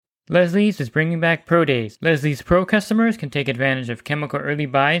Leslie's is bringing back Pro Days. Leslie's Pro customers can take advantage of chemical early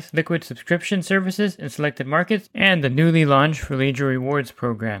buys, liquid subscription services in selected markets, and the newly launched Leisure Rewards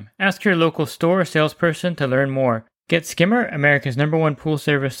program. Ask your local store or salesperson to learn more. Get Skimmer, America's #1 pool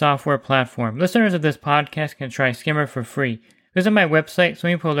service software platform. Listeners of this podcast can try Skimmer for free. Visit my website,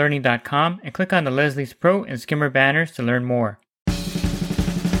 swimmingpoollearning.com, and click on the Leslie's Pro and Skimmer banners to learn more. The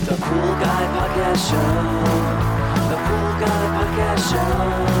Pool Guy Podcast Show. The Pool Guy Podcast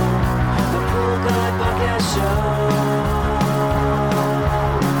Show. The Pool Guy Podcast Show.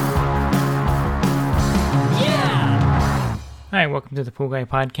 Yeah! Hi, welcome to the Pool Guy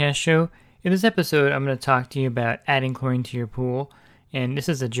Podcast Show. In this episode, I'm going to talk to you about adding chlorine to your pool. And this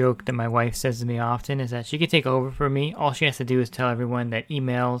is a joke that my wife says to me often, is that she could take over for me. All she has to do is tell everyone that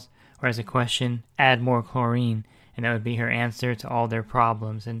emails or has a question, add more chlorine. And that would be her answer to all their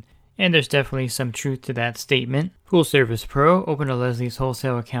problems. And there's definitely some truth to that statement. Pool Service Pro, open a Leslie's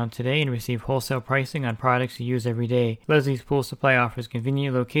wholesale account today and receive wholesale pricing on products you use every day. Leslie's Pool Supply offers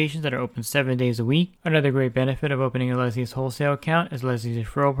convenient locations that are open 7 days a week. Another great benefit of opening a Leslie's wholesale account is Leslie's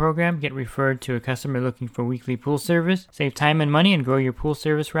referral program. Get referred to a customer looking for weekly pool service. Save time and money and grow your pool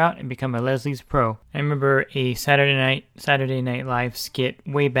service route and become a Leslie's Pro. I remember a Saturday Night Live skit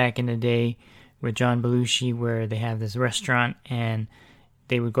way back in the day with John Belushi where they have this restaurant and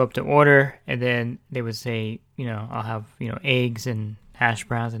they would go up to order and then they would say, I'll have, eggs and hash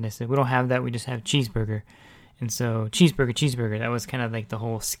browns. And they said, we don't have that. We just have cheeseburger. And so cheeseburger. That was kind of like the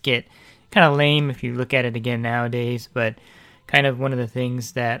whole skit. Kind of lame if you look at it again nowadays, but kind of one of the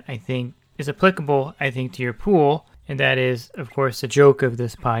things that I think is applicable, to your pool. And that is, of course, the joke of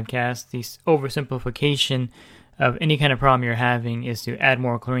this podcast. The oversimplification of any kind of problem you're having is to add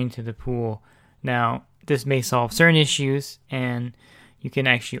more chlorine to the pool. Now, this may solve certain issues, and you can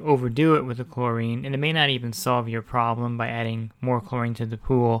actually overdo it with the chlorine, and it may not even solve your problem by adding more chlorine to the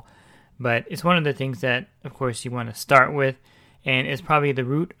pool. But it's one of the things that, of course, you want to start with, and it's probably the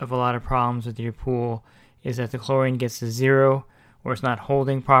root of a lot of problems with your pool, is that the chlorine gets to zero, or it's not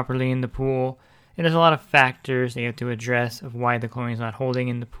holding properly in the pool. And there's a lot of factors that you have to address of why the chlorine is not holding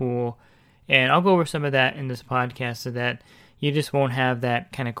in the pool. And I'll go over some of that in this podcast so that you just won't have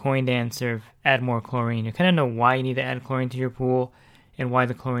that kind of coined answer of add more chlorine. You kind of know why you need to add chlorine to your pool and why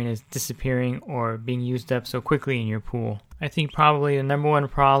the chlorine is disappearing or being used up so quickly in your pool. I think probably the number one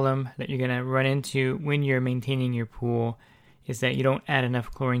problem that you're going to run into when you're maintaining your pool is that you don't add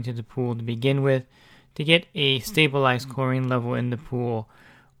enough chlorine to the pool to begin with to get a stabilized chlorine level in the pool.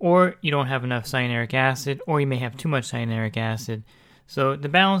 Or you don't have enough cyanuric acid, or you may have too much cyanuric acid. So to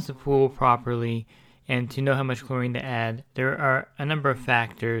balance the pool properly and to know how much chlorine to add, there are a number of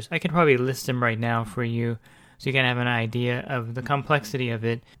factors. I could probably list them right now for you so you can have an idea of the complexity of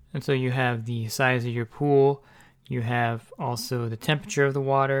it. And so you have the size of your pool, you have also the temperature of the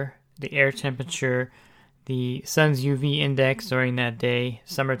water, the air temperature, the sun's UV index during that day.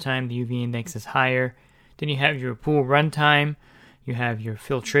 Summertime, the UV index is higher. Then you have your pool runtime, you have your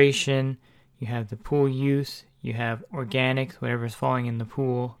filtration, you have the pool use, you have organics, whatever's falling in the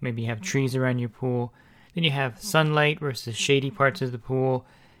pool. Maybe you have trees around your pool. Then you have sunlight versus shady parts of the pool.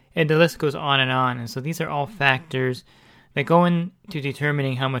 And the list goes on and on. And so these are all factors that go into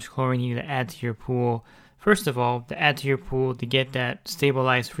determining how much chlorine you need to add to your pool. First of all, to add to your pool to get that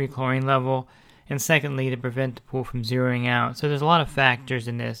stabilized free chlorine level. And secondly, to prevent the pool from zeroing out. So there's a lot of factors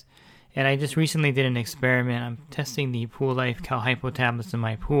in this. And I just recently did an experiment. I'm testing the Pool Life Cal Hypo tablets in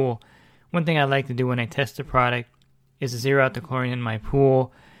my pool. One thing I like to do when I test a product is to zero out the chlorine in my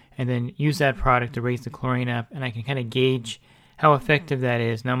pool and then use that product to raise the chlorine up, and I can kind of gauge how effective that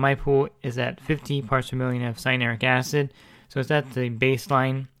is. Now my pool is at 50 parts per million of cyanuric acid, so it's at the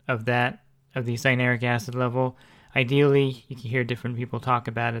baseline of the cyanuric acid level. Ideally, you can hear different people talk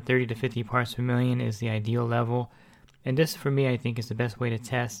about it, 30 to 50 parts per million is the ideal level. And this, for me, I think is the best way to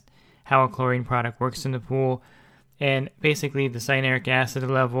test how a chlorine product works in the pool. And basically, the cyanuric acid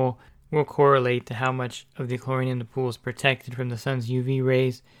level will correlate to how much of the chlorine in the pool is protected from the sun's UV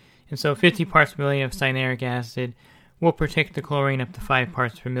rays. And so 50 parts per million of cyanuric acid will protect the chlorine up to 5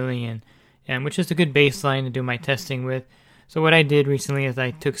 parts per million, and which is a good baseline to do my testing with. So what I did recently is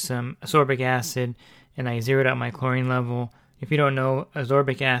I took some ascorbic acid and I zeroed out my chlorine level. If you don't know,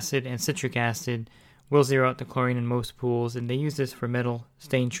 ascorbic acid and citric acid will zero out the chlorine in most pools, and they use this for metal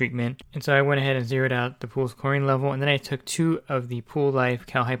stain treatment. And so I went ahead and zeroed out the pool's chlorine level, and then I took 2 of the Pool Life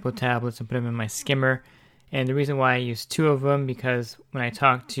Cal Hypo tablets and put them in my skimmer. And the reason why I used 2 of them, because when I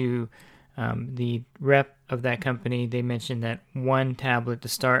talked to the rep of that company, they mentioned that 1 tablet to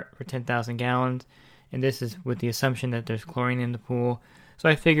start for 10,000 gallons, and this is with the assumption that there's chlorine in the pool. So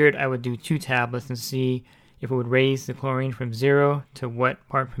I figured I would do 2 tablets and see if it would raise the chlorine from 0 to what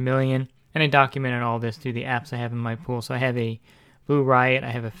part per million. And I documented all this through the apps I have in my pool. So I have a Blue Riot,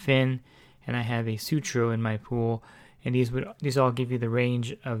 I have a Fin, and I have a Sutro in my pool. And these all give you the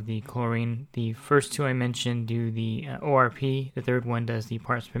range of the chlorine. The first two I mentioned do the ORP. The third one does the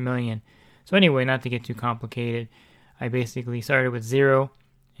parts per million. So anyway, not to get too complicated, I basically started with 0,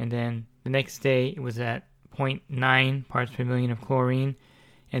 and then the next day it was at 0.9 parts per million of chlorine,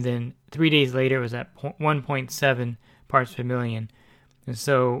 and then 3 days later it was at 1.7 parts per million. And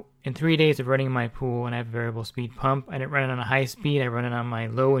so in 3 days of running my pool, and I have a variable speed pump, I didn't run it on a high speed, I run it on my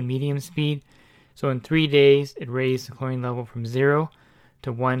low and medium speed. So in 3 days, it raised the chlorine level from 0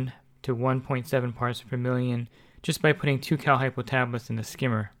 to 1 to 1.7 parts per million just by putting 2 Cal Hypo tablets in the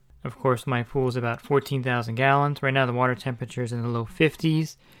skimmer. Of course, my pool is about 14,000 gallons. Right now, the water temperature is in the low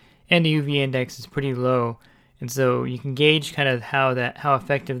 50s, and the UV index is pretty low. And so you can gauge kind of how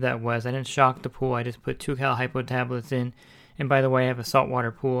effective that was. I didn't shock the pool. I just put 2 Cal Hypo tablets in. And by the way, I have a saltwater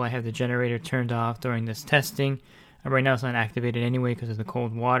pool. I have the generator turned off during this testing. Right now, it's not activated anyway because of the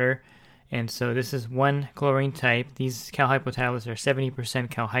cold water. And so this is one chlorine type. These Cal Hypo tablets are 70%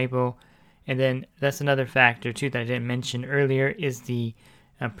 Cal Hypo. And then that's another factor too that I didn't mention earlier is the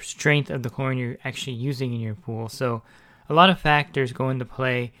strength of the chlorine you're actually using in your pool. So a lot of factors go into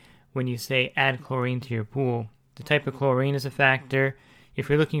play when you say add chlorine to your pool. The type of chlorine is a factor. If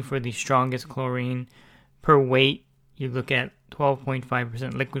you're looking for the strongest chlorine per weight, you look at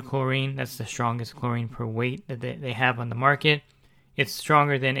 12.5% liquid chlorine. That's the strongest chlorine per weight that they have on the market. It's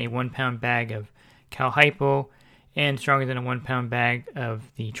stronger than a 1 pound bag of Cal Hypo and stronger than a 1 pound bag of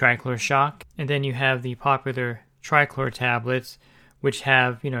the Trichlor Shock. And then you have the popular Trichlor tablets, which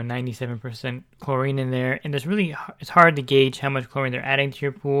have 97% chlorine in there. And it's hard to gauge how much chlorine they're adding to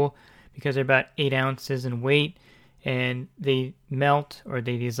your pool because they're about 8 ounces in weight, and they melt, or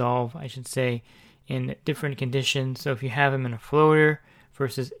they dissolve, I should say, in different conditions. So if you have them in a floater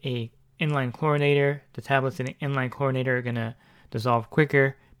versus a inline chlorinator, the tablets in an inline chlorinator are going to dissolve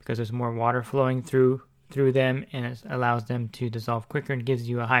quicker because there's more water flowing through them, and it allows them to dissolve quicker and gives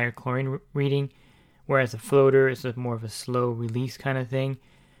you a higher chlorine reading, whereas a floater is more of a slow release kind of thing.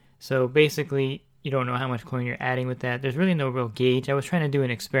 So basically, you don't know how much chlorine you're adding with that. There's really no real gauge. I was trying to do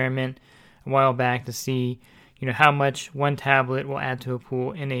an experiment a while back to see how much one tablet will add to a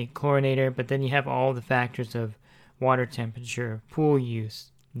pool in a chlorinator, but then you have all the factors of water temperature, pool use,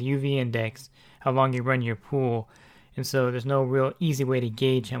 the UV index, how long you run your pool. And so there's no real easy way to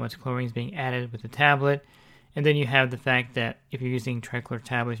gauge how much chlorine is being added with the tablet. And then you have the fact that if you're using trichlor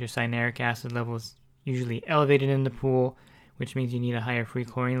tablets, your cyanuric acid level is usually elevated in the pool, which means you need a higher free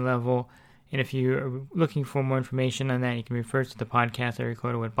chlorine level. And if you're looking for more information on that, you can refer to the podcast I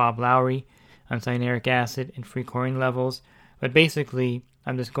recorded with Bob Lowry on cyanuric acid and free chlorine levels. But basically,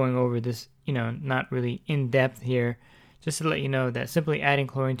 I'm just going over this, not really in depth here, just to let you know that simply adding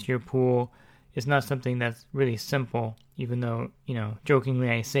chlorine to your pool is not something that's really simple, even though, jokingly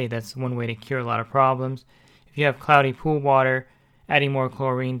I say that's one way to cure a lot of problems. If you have cloudy pool water, adding more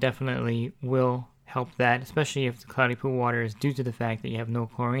chlorine definitely will help that, especially if the cloudy pool water is due to the fact that you have no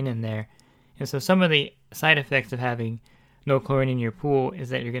chlorine in there. And so some of the side effects of having no chlorine in your pool is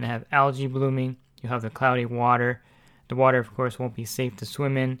that you're going to have algae blooming, you'll have the cloudy water. The water, of course, won't be safe to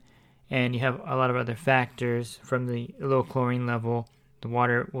swim in, and you have a lot of other factors from the low chlorine level. The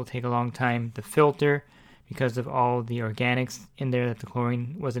water will take a long time to filter because of all the organics in there that the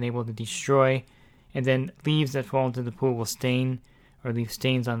chlorine wasn't able to destroy. And then leaves that fall into the pool will stain or leave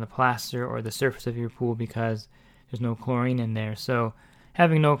stains on the plaster or the surface of your pool because there's no chlorine in there. So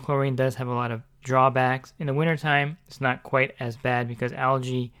having no chlorine does have a lot of drawbacks. In the wintertime, it's not quite as bad because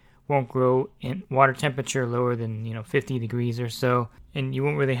algae won't grow in water temperature lower than 50 degrees or so. And you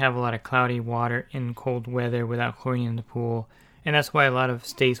won't really have a lot of cloudy water in cold weather without chlorine in the pool. And that's why a lot of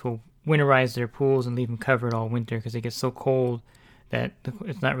states will winterize their pools and leave them covered all winter because it gets so cold that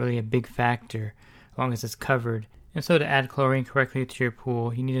it's not really a big factor as long as it's covered. And so to add chlorine correctly to your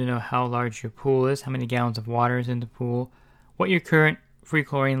pool, you need to know how large your pool is, how many gallons of water is in the pool, what your current free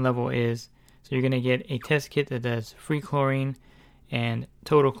chlorine level is. So you're going to get a test kit that does free chlorine and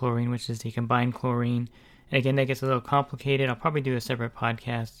total chlorine, which is the combined chlorine. And again, that gets a little complicated. I'll probably do a separate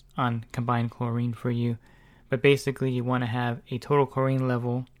podcast on combined chlorine for you. But basically, you want to have a total chlorine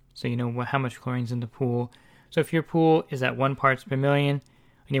level so you know how much chlorine is in the pool. So if your pool is at 1 parts per million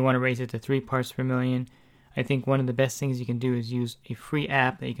and you want to raise it to 3 parts per million, I think one of the best things you can do is use a free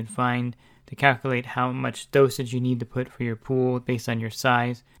app that you can find to calculate how much dosage you need to put for your pool based on your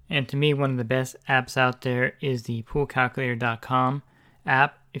size. And to me, one of the best apps out there is the poolcalculator.com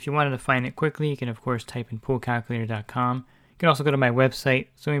app. If you wanted to find it quickly, you can of course type in poolcalculator.com. You can also go to my website,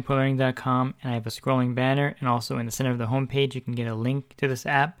 swimmingpoollearning.com, and I have a scrolling banner, and also in the center of the homepage you can get a link to this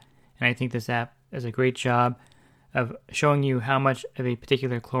app. And I think this app does a great job of showing you how much of a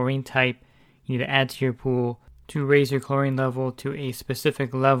particular chlorine type you need to add to your pool to raise your chlorine level to a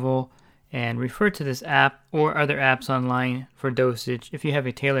specific level, and refer to this app or other apps online for dosage. If you have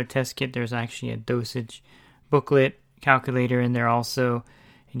a tailored test kit, there's actually a dosage booklet calculator in there also,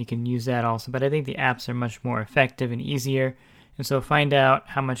 and you can use that also. But I think the apps are much more effective and easier. And so find out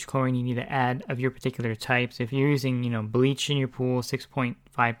how much chlorine you need to add of your particular types. If you're using, bleach in your pool,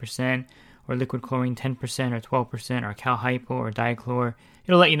 6.5%, or liquid chlorine 10% or 12%, or cal hypo or dichlor,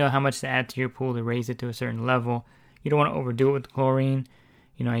 it'll let you know how much to add to your pool to raise it to a certain level. You don't want to overdo it with chlorine.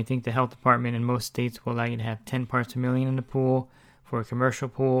 I think the health department in most states will allow you to have 10 parts per million in the pool for a commercial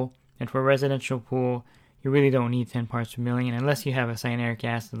pool. And for a residential pool, you really don't need 10 parts per million unless you have a cyanuric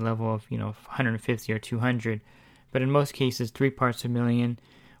acid level of, 150 or 200. But in most cases, 3 parts per million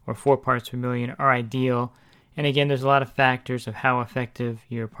or 4 parts per million are ideal. And again, there's a lot of factors of how effective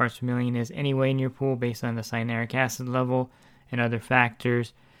your parts per million is anyway in your pool based on the cyanuric acid level and other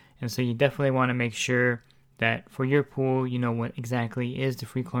factors. And so you definitely want to make sure that for your pool, you know what exactly is the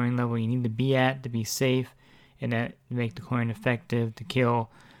free chlorine level you need to be at to be safe, and that make the chlorine effective to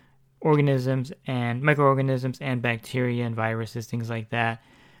kill organisms and microorganisms and bacteria and viruses, things like that.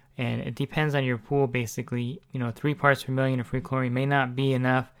 And it depends on your pool basically. 3 parts per million of free chlorine may not be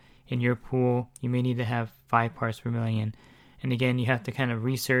enough in your pool. You may need to have 5 parts per million. And again, you have to kind of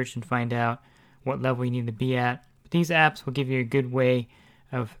research and find out what level you need to be at. But these apps will give you a good way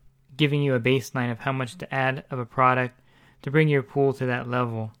of giving you a baseline of how much to add of a product to bring your pool to that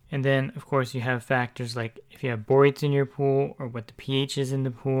level. And then, of course, you have factors like if you have borates in your pool or what the pH is in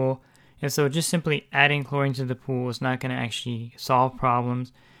the pool. And so just simply adding chlorine to the pool is not going to actually solve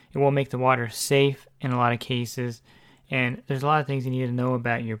problems. It will make the water safe in a lot of cases. And there's a lot of things you need to know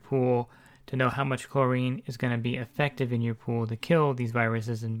about your pool to know how much chlorine is going to be effective in your pool to kill these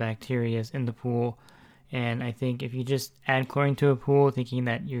viruses and bacteria in the pool. And I think if you just add chlorine to a pool thinking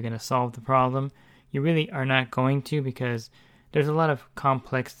that you're going to solve the problem, you really are not going to, because there's a lot of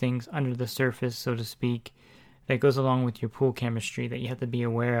complex things under the surface, so to speak, that goes along with your pool chemistry that you have to be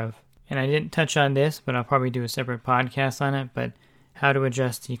aware of. And I didn't touch on this, but I'll probably do a separate podcast on it, but how to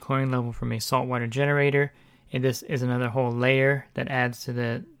adjust the chlorine level from a saltwater generator. And this is another whole layer that adds to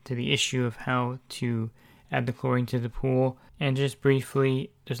the issue of how to add the chlorine to the pool. And just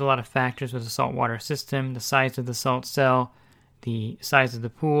briefly, there's a lot of factors with the saltwater system: the size of the salt cell, the size of the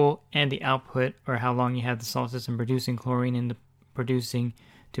pool, and the output, or how long you have the salt system producing chlorine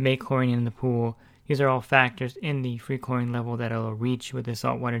to make chlorine in the pool. These are all factors in the free chlorine level that it'll reach with the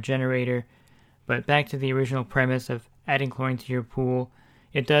saltwater generator. But back to the original premise of adding chlorine to your pool,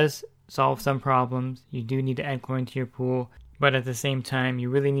 it does solve some problems. You do need to add chlorine to your pool, but at the same time, you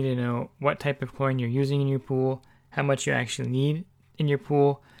really need to know what type of chlorine you're using in your pool, how much you actually need in your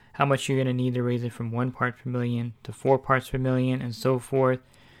pool, how much you're going to need to raise it from 1 part per million to 4 parts per million, and so forth.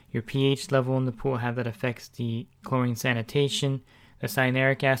 Your pH level in the pool, how that affects the chlorine sanitation, the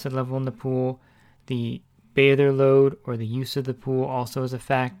cyanuric acid level in the pool, the bather load or the use of the pool also is a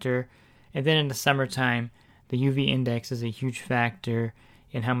factor. And then in the summertime, the UV index is a huge factor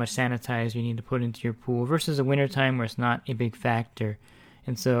in how much sanitizer you need to put into your pool versus the wintertime where it's not a big factor.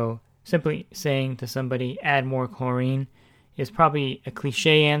 And so simply saying to somebody, add more chlorine, is probably a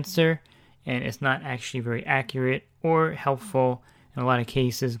cliche answer, and it's not actually very accurate or helpful in a lot of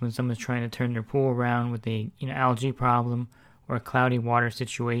cases when someone's trying to turn their pool around with a algae problem or a cloudy water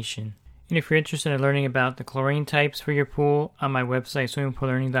situation. And if you're interested in learning about the chlorine types for your pool, on my website,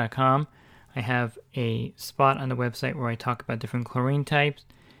 swimmingpoollearning.com, I have a spot on the website where I talk about different chlorine types,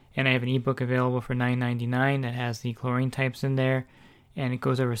 and I have an ebook available for $9.99 that has the chlorine types in there, and it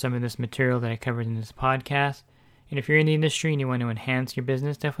goes over some of this material that I covered in this podcast. And if you're in the industry and you want to enhance your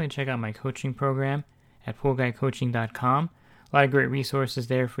business, definitely check out my coaching program at poolguycoaching.com. A lot of great resources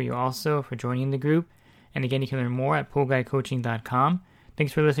there for you also for joining the group. And again, you can learn more at poolguycoaching.com.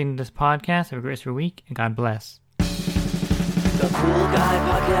 Thanks for listening to this podcast. Have a great rest of your week, and God bless. The Pool Guy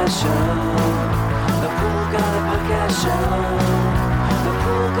Podcast Show. The Pool Guy Podcast Show. The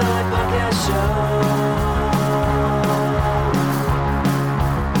Pool Guy Podcast Show.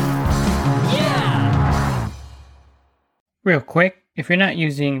 Yeah! Real quick, if you're not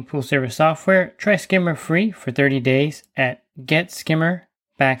using pool service software, try Skimmer free for 30 days at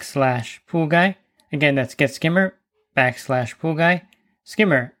getskimmer.com/poolguy. Again, that's getskimmer.com/poolguy.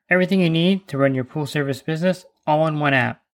 Skimmer, everything you need to run your pool service business all in one app.